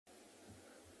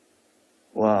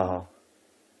Wow.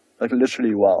 Like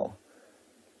literally wow.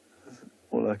 That's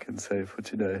all I can say for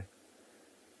today.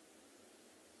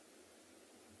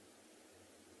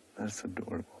 That's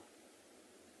adorable.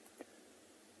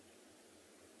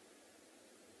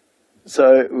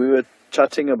 So we were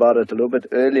chatting about it a little bit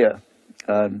earlier.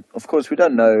 Of course, we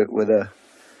don't know whether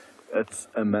it's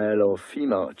a male or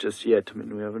female just yet. I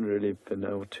mean, we haven't really been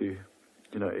able to,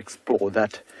 explore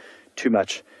that too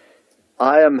much.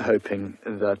 I am hoping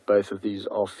that both of these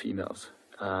are females.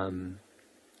 I'm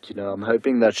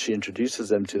hoping that she introduces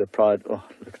them to the pride. Oh,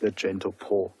 look at the gentle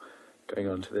paw going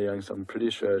on to the young. So I'm pretty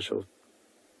sure she'll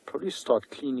probably start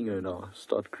cleaning her now,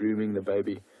 start grooming the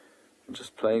baby, and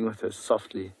just playing with her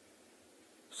softly.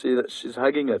 See that she's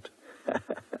hugging it.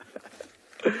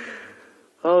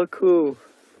 Oh, cool.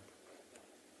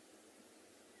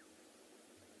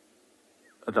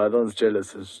 The other one's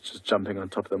jealous, is just jumping on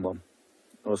top of the mom.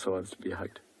 Also wants to be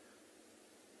hugged.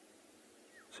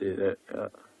 See that? Yeah.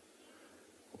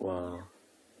 Wow.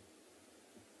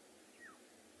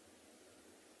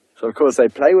 So of course they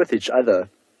play with each other,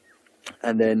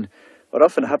 and then what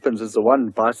often happens is the one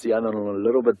bites the other one a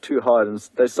little bit too hard, and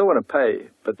they still want to pay,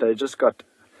 but they just got,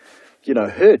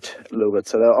 hurt a little bit.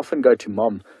 So they'll often go to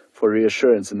mom for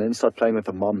reassurance and then start playing with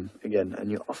the mom again,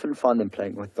 and you often find them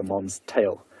playing with the mom's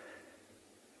tail.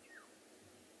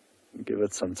 Give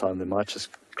it some time, they might just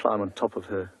climb on top of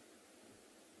her.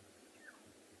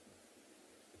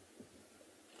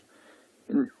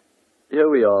 And here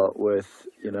we are with,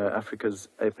 Africa's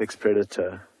apex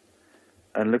predator,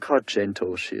 and look how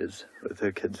gentle she is with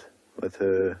her kids, with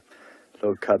her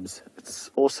little cubs. It's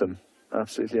awesome,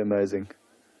 absolutely amazing.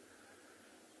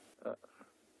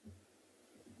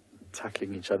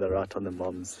 Tackling each other right on the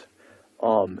mom's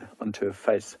arm, onto her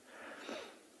face.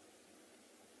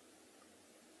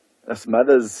 As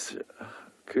mothers,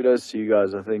 kudos to you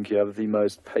guys. I think you have the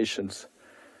most patience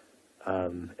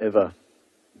ever.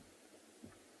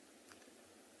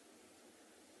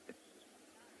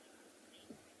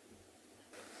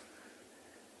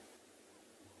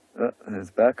 Oh, and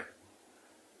it's back.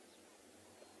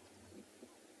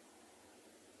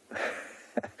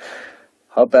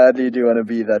 How badly do you want to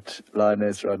be that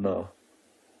lioness right now?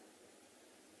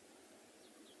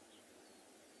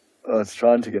 Oh, it's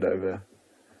trying to get over.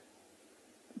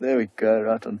 There we go,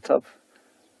 right on top.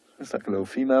 Looks like a little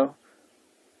female.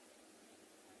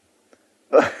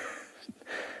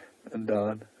 And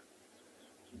down.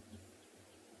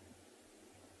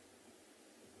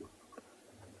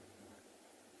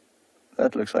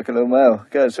 That looks like a little male.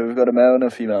 Okay, so we've got a male and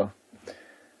a female.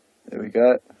 There we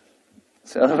go.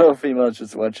 So the little female's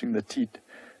just watching the teat.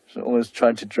 She's almost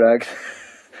trying to drag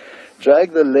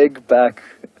the leg back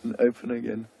and open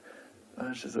again. Oh,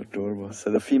 it's just adorable.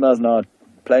 So the female's now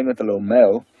playing with the little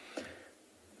male,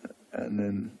 and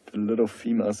then the little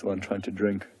female's the one trying to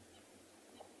drink.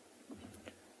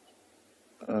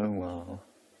 Oh wow.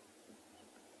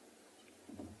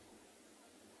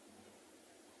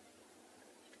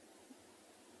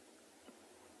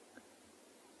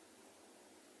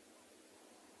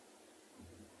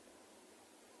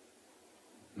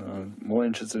 No, I'm more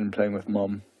interested in playing with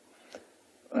mom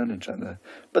and each other.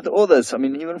 But all this, I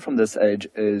mean, even from this age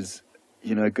is,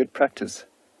 good practice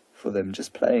for them,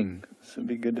 just playing. This would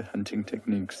be good hunting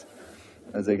techniques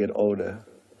as they get older.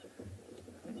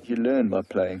 You learn by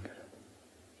playing.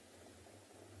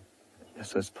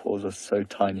 Yes, those paws are so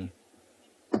tiny.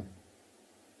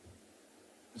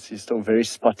 She's still very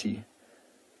spotty,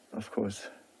 of course.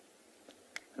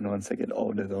 And once they get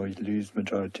older, they'll lose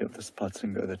majority of the spots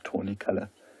and go the tawny color.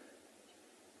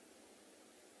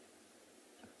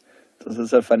 It's also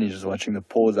so funny just watching the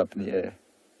paws up in the air.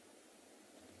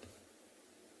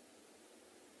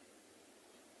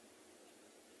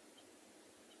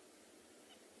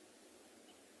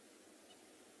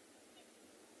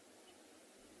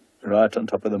 Right on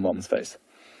top of the mom's face.